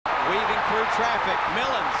through traffic.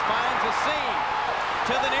 Millens finds a seam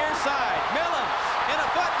to the near side. Millens in a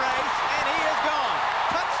foot race, and he is gone.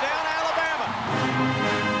 Touchdown, Alabama.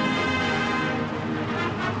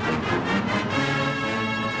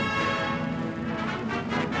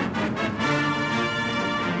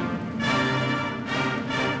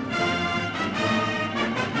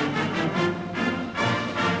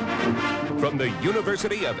 From the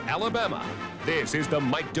University of Alabama, this is the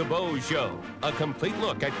Mike DuBose Show, a complete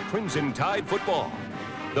look at Crimson Tide football.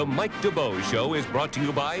 The Mike DuBose Show is brought to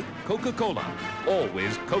you by Coca-Cola,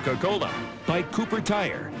 always Coca-Cola. By Cooper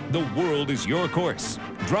Tire, the world is your course.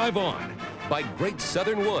 Drive on. By Great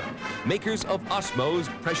Southern Wood, makers of Osmo's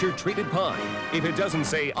pressure-treated pine. If it doesn't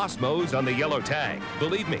say Osmo's on the yellow tag,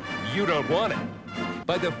 believe me, you don't want it.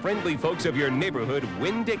 By the friendly folks of your neighborhood,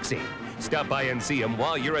 Winn-Dixie. Stop by and see them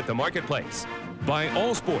while you're at the marketplace. By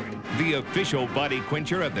All Sport, the official body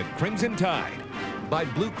quencher of the Crimson Tide. By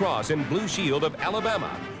Blue Cross and Blue Shield of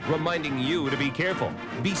Alabama, reminding you to be careful,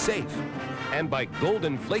 be safe. And by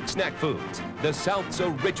Golden Flake Snack Foods, the South's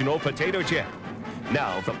original potato chip.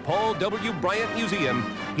 Now from Paul W. Bryant Museum,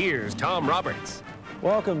 here's Tom Roberts.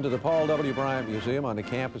 Welcome to the Paul W. Bryant Museum on the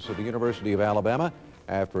campus of the University of Alabama.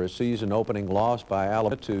 After a season opening loss by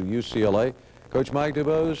Alabama to UCLA, Coach Mike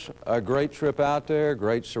DuBose, a great trip out there,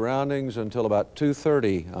 great surroundings until about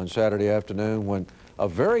 2:30 on Saturday afternoon when a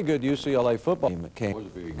very good UCLA football team came. It was a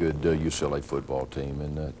very good UCLA football team,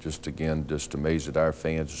 and just amazed at our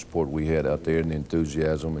fans, the support we had out there, and the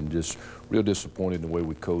enthusiasm, and just real disappointed in the way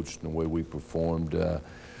we coached and the way we performed.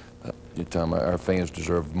 Our fans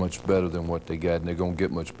deserve much better than what they got, and they're going to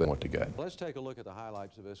get much better than what they got. Let's take a look at the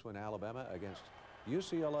highlights of this win. Alabama against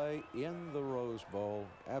UCLA in the Rose Bowl.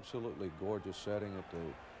 Absolutely gorgeous setting at the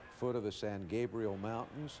foot of the San Gabriel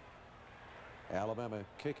Mountains. Alabama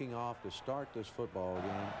kicking off to start this football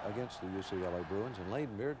game against the UCLA Bruins, and Lane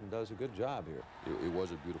Bearden does a good job here. It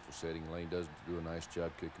was a beautiful setting. Lane does do a nice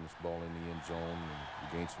job kicking this ball in the end zone,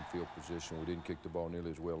 and we gained some field position. We didn't kick the ball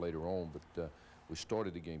nearly as well later on, but we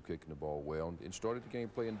started the game kicking the ball well and started the game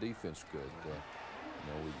playing defense good.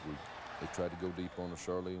 They tried to go deep on us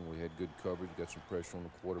early, and we had good coverage, got some pressure on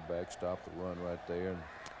the quarterback, stopped the run right there, and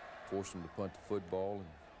forced them to punt the football and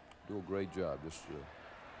do a great job. Just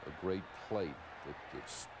a great play that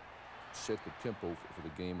set the tempo for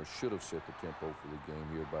the game, or should have set the tempo for the game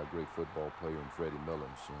here by a great football player in Freddie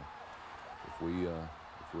Millens. If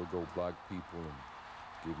we'll go block people and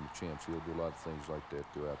give him a chance, he'll do a lot of things like that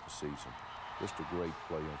throughout the season. Just a great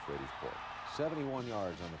play on Freddie's part. 71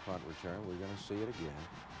 yards on the punt return. We're going to see it again.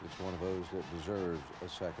 It's one of those that deserves a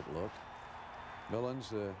second look.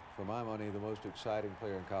 Millens, for my money, the most exciting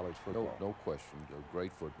player in college football. No question. A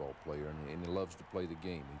great football player, and he loves to play the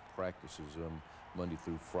game. He practices Monday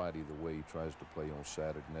through Friday the way he tries to play on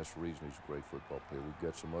Saturday, and that's the reason he's a great football player. We've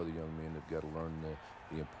got some other young men that got to learn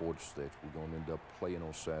the importance that we're going to end up playing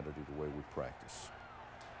on Saturday the way we practice.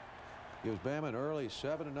 Gives Bama an early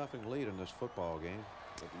 7-0 lead in this football game.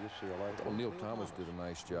 Well, Neil Thomas did a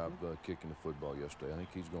nice job kicking the football yesterday. I think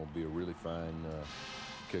he's going to be a really fine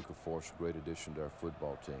kicker for us, a great addition to our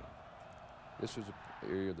football team. This is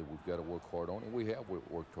an area that we've got to work hard on, and we have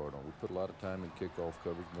worked hard on. We put a lot of time in kickoff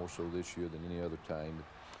coverage, more so this year than any other time.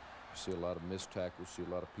 You see a lot of missed tackles, see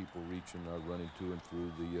a lot of people reaching, running to and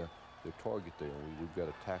through the target there. We've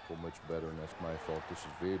got to tackle much better, and that's my fault. This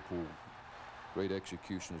is very poor. Great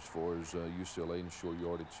execution as far as UCLA in a short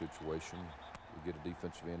yardage situation. We get a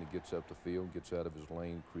defensive end that gets up the field, gets out of his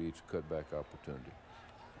lane, creates a cutback opportunity.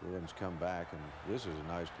 Bruins come back, and this is a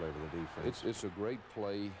nice play to the defense. It's a great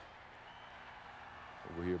play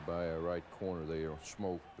over here by our right corner there,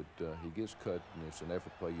 Smoke, but he gets cut, and it's an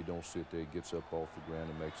effort play. You don't sit there. He gets up off the ground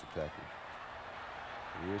and makes a tackle.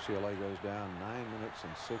 UCLA goes down 9 minutes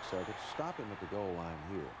and 6 seconds. Stop him at the goal line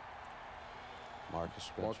here. Marcus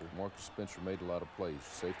Spencer. Marcus Spencer made a lot of plays.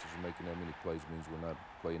 Safeties are making that many plays means we're not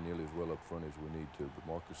playing nearly as well up front as we need to. But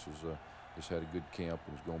Marcus has had a good camp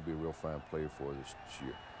and is going to be a real fine player for us this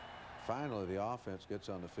year. Finally, the offense gets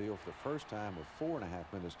on the field for the first time with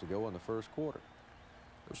 4.5 minutes to go in the first quarter.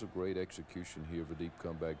 It was a great execution here of a deep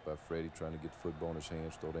comeback by Freddie, trying to get the football in his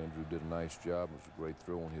hands. Thought Andrew did a nice job. It was a great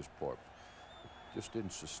throw on his part. Just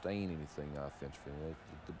didn't sustain anything offensively.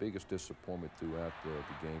 The biggest disappointment throughout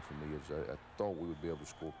the game for me is I thought we would be able to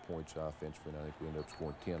score points offensively, and I think we ended up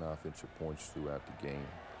scoring 10 offensive points throughout the game.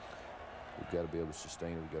 We've got to be able to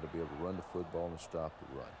sustain it. We've got to be able to run the football and stop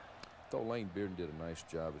the run. I thought Lane Bearden did a nice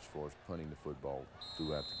job as far as punting the football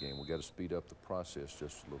throughout the game. We've got to speed up the process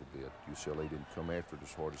just a little bit. UCLA didn't come after it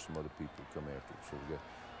as hard as some other people come after it, so we've got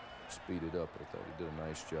to speed it up, but I thought he did a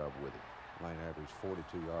nice job with it. Lane averaged 42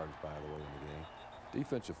 yards, by the way, in the game.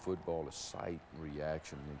 Defensive football is sight and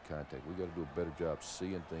reaction and contact. We got to do a better job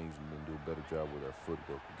seeing things and then do a better job with our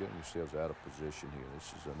footwork. We're getting ourselves out of position here.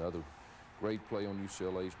 This is another great play on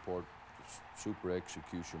UCLA's part. Super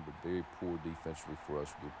execution, but very poor defensively for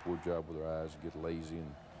us. We do a poor job with our eyes, get lazy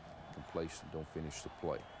and complacent, don't finish the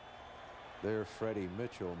play. There, Freddie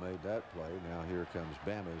Mitchell made that play. Now here comes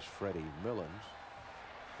Bama's Freddie Millens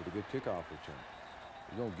with a good kickoff return.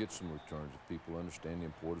 You're going to get some returns if people understand the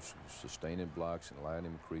importance of sustaining blocks and line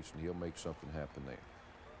increase, and he'll make something happen there.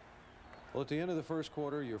 Well, at the end of the first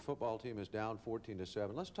quarter, your football team is down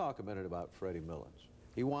 14-7. Let's talk a minute about Freddie Millens.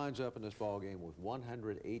 He winds up in this ball game with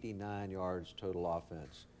 189 yards total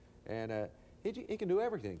offense. And he can do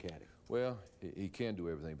everything, can't he? Well, he can do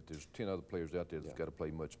everything, but there's 10 other players out there that's got to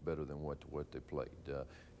play much better than what they played.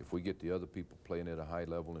 If we get the other people playing at a high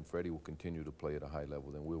level, and Freddie will continue to play at a high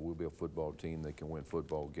level, then we'll be a football team that can win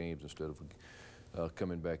football games instead of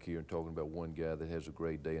coming back here and talking about one guy that has a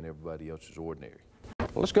great day and everybody else is ordinary.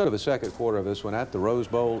 Well, let's go to the second quarter of this one at the Rose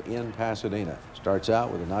Bowl in Pasadena. Starts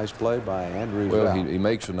out with a nice play by Andrew. Well, he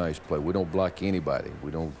makes a nice play. We don't block anybody.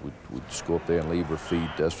 We just go up there and leave our feet.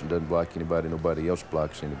 Dustin doesn't block anybody. Nobody else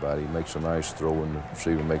blocks anybody. He makes a nice throw, and the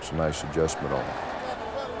receiver makes a nice adjustment on it.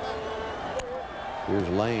 Here's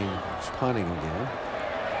Lane punting again.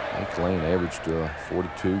 I think Lane averaged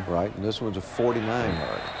 42. Right, and this one's a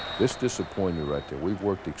 49-yard. This disappointed right there. We've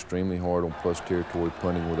worked extremely hard on plus territory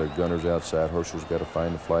punting with our gunners outside. Herschel's got to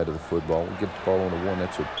find the flight of the football. We get the ball on the one.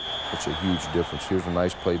 That's a huge difference. Here's a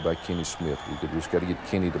nice play by Kenny Smith. We just got to get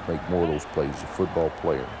Kenny to make more of those plays. He's a football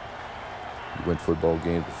player. You win football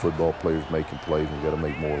games with football players making plays, and we got to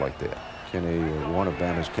make more like that. Kenny, one of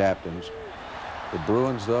Bama's captains. The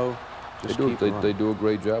Bruins, though, they do a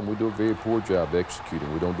great job. We do a very poor job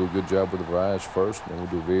executing. We don't do a good job with our eyes first, and we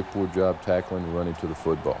do a very poor job tackling and running to the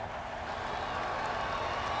football.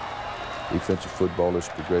 Defensive football is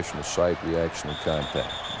progression of sight, reaction, and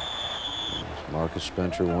contact. Marcus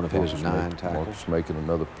Spencer, one of his 9 tackles. Marcus making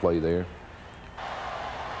another play there.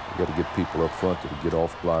 We got to get people up front to get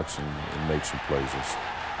off blocks and make some plays. It's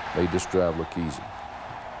made this drive look easy.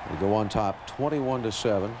 We go on top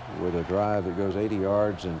 21-7 with a drive that goes 80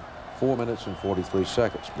 yards in 4 minutes and 43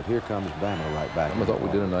 seconds. But here comes Bama right back. I thought we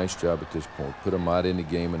did a nice job at this point. Put them out in the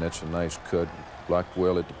game, and that's a nice cut. Blocked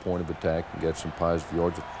well at the point of attack and got some positive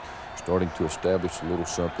yards. Starting to establish a little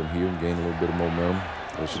something here and gain a little bit of momentum.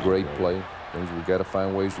 It's a great play. We got to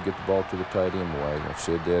find ways to get the ball to the tight end. I've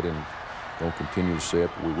said that and don't continue to say it.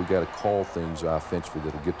 But we got to call things offensively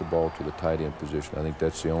that'll get the ball to the tight end position. I think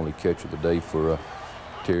that's the only catch of the day for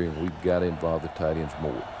Terry, and we've got to involve the tight ends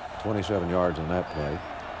more. 27 yards on that play.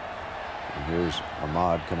 And here's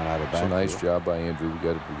Ahmad coming out of the backfield. It's a nice job by Andrew. We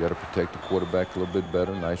got to protect the quarterback a little bit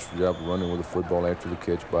better. Nice job running with the football after the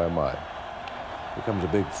catch by Ahmad. Here comes a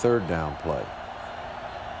big third down play.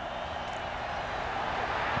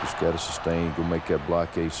 Just got to sustain. Go make that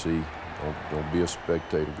block, AC. Don't be a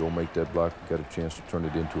spectator. Go make that block. Got a chance to turn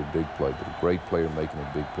it into a big play. But a great player making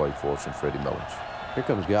a big play for us in Freddie Millens. Here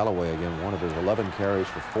comes Galloway again. One of his 11 carries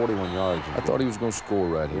for 41 yards. I thought he was going to score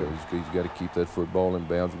right here. He's got to keep that football in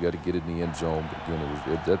bounds. We got to get it in the end zone. But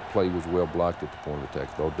again, that play was well blocked at the point of attack.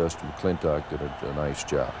 I thought Dustin McClintock did a nice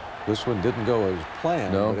job. This one didn't go as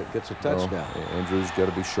planned, but it gets a touchdown. No. Andrew's got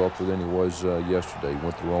to be sharper than he was yesterday. He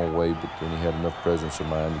went the wrong way, but then he had enough presence of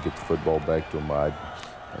mind to get the football back to Ahmad.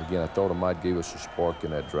 Again, I thought Ahmad gave us a spark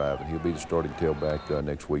in that drive, and he'll be the starting tailback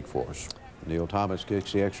next week for us. Neil Thomas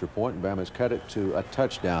kicks the extra point, and Bama's cut it to a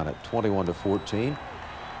touchdown at 21-14.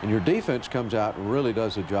 And your defense comes out and really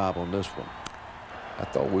does a job on this one. I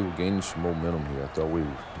thought we were gaining some momentum here. I thought we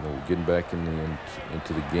were getting back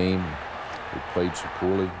into the game. We played so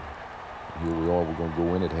poorly. Here we are. We're going to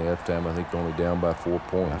go in at halftime. I think only down by 4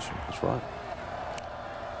 points. That's right.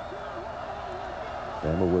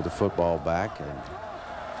 Bama with the football back, and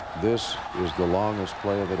this is the longest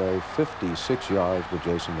play of the day, 56 yards with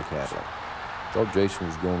Jason McCaffrey. I thought Jason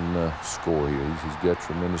was going to score here. He's got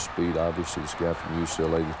tremendous speed. Obviously, this guy from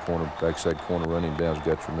UCLA, the backside corner running down, has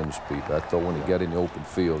got tremendous speed. But I thought when he got in the open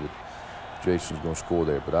field that Jason's going to score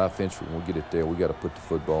there. But offensively, when we get it there, we got to put the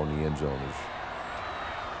football in the end zone.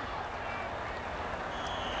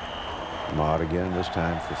 Ahmad again, this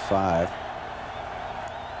time for 5.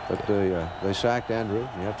 But they sacked Andrew.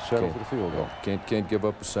 You have to settle for the field goal. Can't give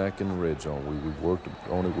up a sack in the red zone. We've worked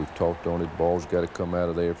on it. We've talked on it. Ball's got to come out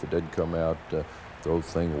of there. If it doesn't come out, throw the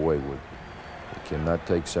thing away with it. They cannot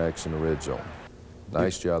take sacks in the red zone.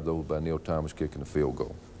 Nice job, though, by Neil Thomas kicking the field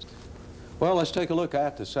goal. Well, let's take a look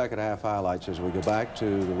at the second half highlights as we go back to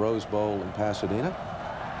the Rose Bowl in Pasadena.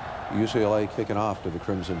 UCLA kicking off to the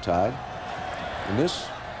Crimson Tide. And this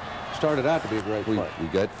started out to be a great play. We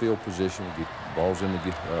got field position. Ball's in the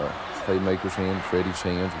playmaker's hand, Freddie's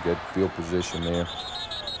hands. We got field position there.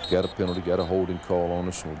 Got a penalty, got a holding call on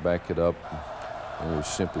us, and we'll back it up. And we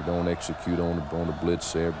simply don't execute on the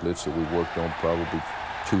blitz there. Blitz that we worked on probably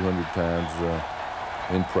 200 times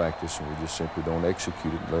in practice, and we just simply don't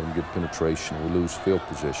execute it and let them get penetration. We lose field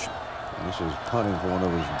position. This is punting for one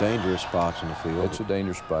of those dangerous spots in the field. It's a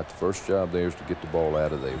dangerous spot. The first job there is to get the ball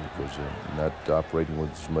out of there because you're not operating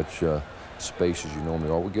with as much space as you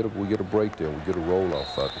normally are. We get a break there. We get a roll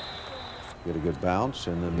off of it. Get a good bounce,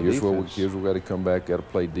 and then the here's defense. Here's where we got to come back. Got to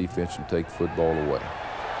play defense and take the football away.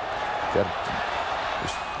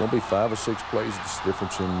 It's going to be 5 or 6 plays. It's the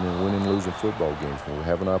difference in winning and losing football games. When we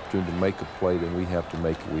have an opportunity to make a play, then we have to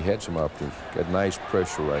make it. We had some opportunities. Got nice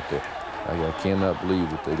pressure right there. I cannot believe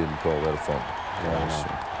that they didn't call that a fumble.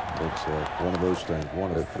 It's one of those things.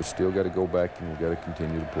 We still got to go back, and we've got to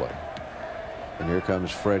continue to play. And here comes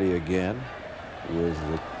Freddie again with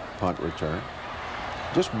the punt return.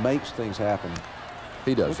 Just makes things happen.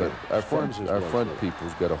 He does. Our front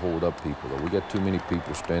people's got to hold up people, though. We got too many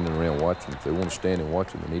people standing around watching. If they want to stand and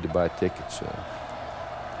watch them, they need to buy tickets.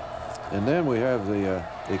 And then we have the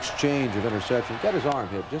exchange of interceptions. Got his arm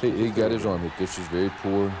hit. He got his arm hit. This is very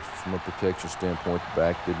poor from a protection standpoint. The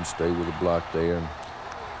back didn't stay with the block there. And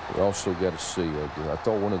we also got to see, I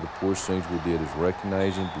thought one of the poorest things we did is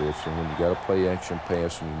recognizing blitz. And when you got a play action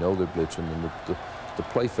pass and you know they're blitzing, then the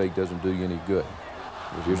play fake doesn't do you any good.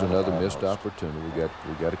 Here's another missed opportunity. We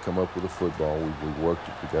got to come up with a football. We worked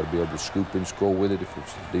it. We got to be able to scoop and score with it. If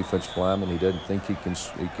it's a defensive lineman, he doesn't think he can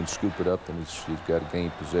scoop it up, then he's got to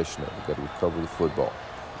gain possession of it. We've got to recover the football.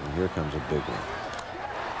 And here comes a big one.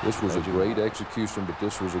 This was a great execution, but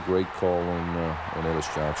this was a great call on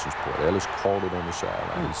Ellis Johnson's part. Ellis called it on the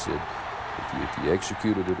sideline. He said, if you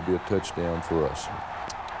execute it, it'll be a touchdown for us.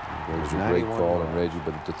 It was a great call on Reggie,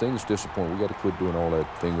 but the thing that's disappointing, we got to quit doing all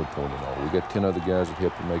that finger pointing. We got 10 other guys that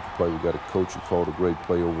helped to make a play. We got a coach who called a great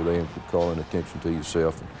play over there and quit calling attention to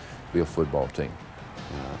yourself and be a football team.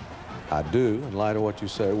 I do, in light of what you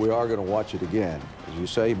say. We are going to watch it again. As you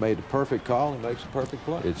say, he made the perfect call. He makes a perfect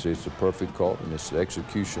play. It's a perfect call, and it's the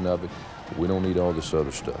execution of it. We don't need all this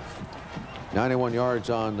other stuff. 91 yards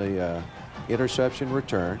on the interception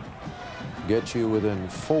return. Gets you within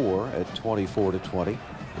 4 at 24-20.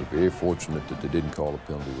 We're very fortunate that they didn't call a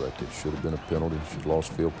penalty right there. Should have been a penalty. Should have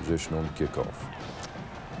lost field position on the kickoff.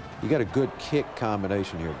 You got a good kick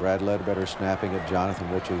combination here. Brad Ledbetter snapping it, Jonathan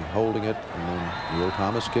Ritchie holding it, and then Neil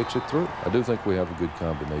Thomas kicks it through. I do think we have a good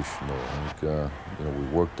combination there. I think we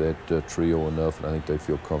worked that trio enough, and I think they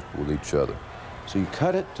feel comfortable with each other. So you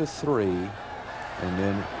cut it to 3, and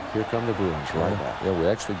then here come the Bruins right back. Yeah, we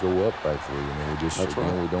actually go up by 3, and then we just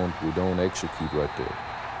we don't execute right there.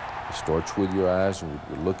 It starts with your eyes, and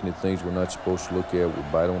we're looking at things we're not supposed to look at. We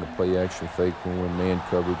bite on the play action fake when we're in man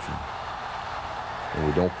coverage, and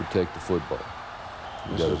we don't protect the football.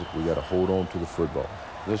 We got to hold on to the football.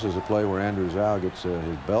 This is a play where Andrew Zhao gets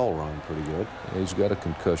his bell rung pretty good. Yeah, he's got a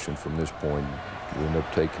concussion from this point. We end up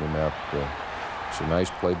taking him out. It's a nice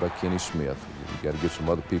play by Kenny Smith. You got to get some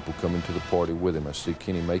other people coming to the party with him. I see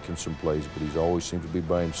Kenny making some plays, but he always seems to be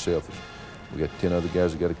by himself. We got 10 other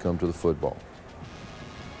guys that got to come to the football.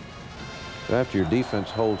 After your defense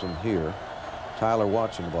holds them here, Tyler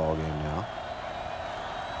watching the ball game now.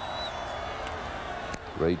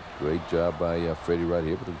 Great job by Freddie right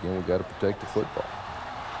here, but again, we got to protect the football.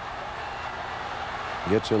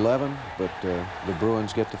 Gets 11, but the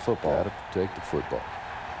Bruins get the football. Got to protect the football.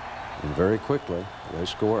 And very quickly, they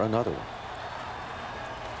score another one.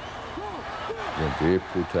 Again, very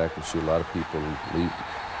poor tackle. See a lot of people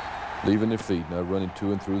leaving their feet, not running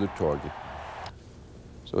to and through the target.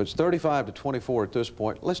 So it's 35-24 at this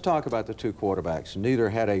point. Let's talk about the two quarterbacks. Neither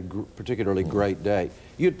had a particularly great day.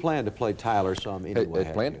 You'd planned to play Tyler some anyway.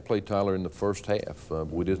 Had planned to play Tyler in the first half.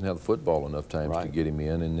 We didn't have the football enough times to get him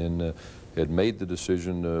in, and then had made the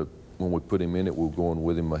decision when we put him in it, we were going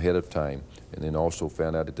with him ahead of time, and then also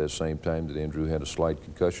found out at that same time that Andrew had a slight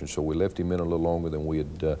concussion, so we left him in a little longer than we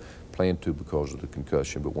had planned to because of the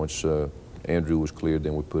concussion. But once Andrew was cleared,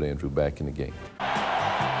 then we put Andrew back in the game.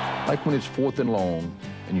 Like when it's 4th and long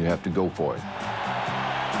and you have to go for it.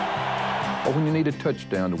 Or when you need a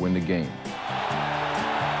touchdown to win the game.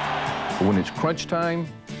 But when it's crunch time,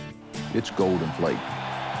 it's Golden Flake.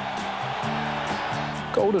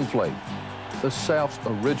 Golden Flake, the South's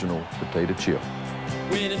original potato chip.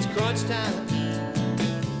 When it's crunch time,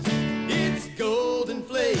 it's Golden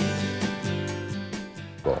Flake.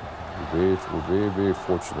 We're very, very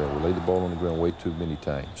fortunate. We laid the ball on the ground way too many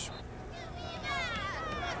times.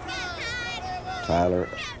 Tyler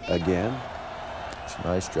again. It's a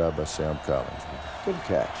nice job by Sam Collins. Good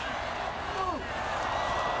catch.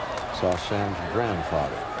 Saw Sam's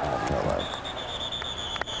grandfather out there.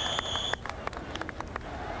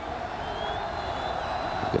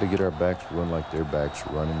 We've got to get our backs to run like their backs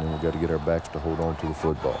are running, and we've got to get our backs to hold on to the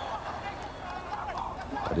football.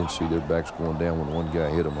 I didn't see their backs going down when one guy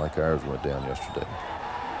hit them like ours went down yesterday.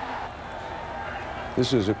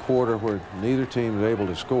 This is a quarter where neither team is able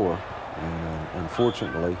to score, and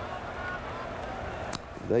unfortunately,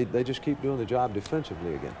 they just keep doing the job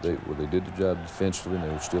defensively again. They did the job defensively, and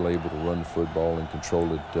they were still able to run the football and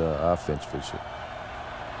control it offensively. So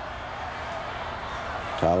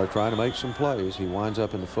Tyler trying to make some plays. He winds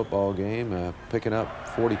up in the football game picking up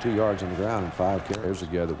 42 yards on the ground and 5 carries. There's a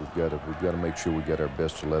guy that we've got to make sure we got our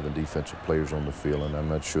best 11 defensive players on the field, and I'm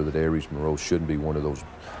not sure that Aries Monroe shouldn't be one of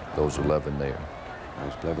those 11 there.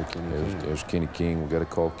 Nice play by Kenny King. There's Kenny King. We've got to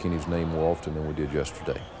call Kenny's name more often than we did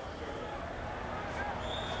yesterday.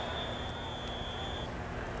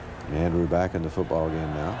 Andrew back in the football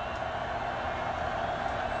game now.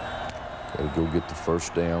 Got to go get the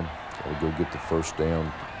first down. Got to go get the first down.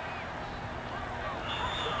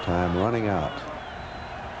 Time running out.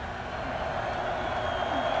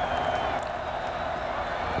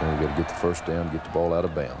 And we got to get the first down, get the ball out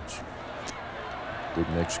of bounds.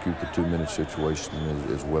 Didn't execute the 2-minute situation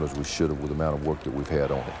as well as we should have with the amount of work that we've had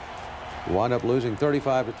on it. You wind up losing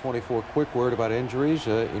 35-24. Quick word about injuries.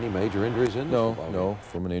 Any major injuries in this football game? No.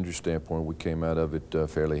 From an injury standpoint, we came out of it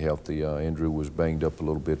fairly healthy. Andrew was banged up a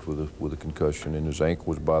little bit with a concussion, and his ankle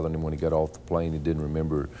was bothering him when he got off the plane. He didn't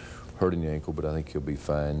remember hurting the ankle, but I think he'll be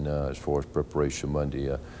fine as far as preparation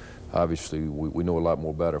Monday. Obviously, we know a lot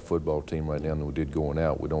more about our football team right now than we did going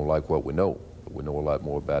out. We don't like what we know, but we know a lot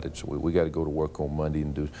more about it. So we got to go to work on Monday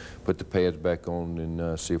and put the pads back on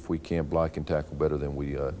and see if we can block and tackle better than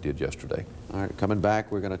we did yesterday. All right, coming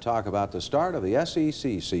back, we're going to talk about the start of the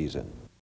SEC season.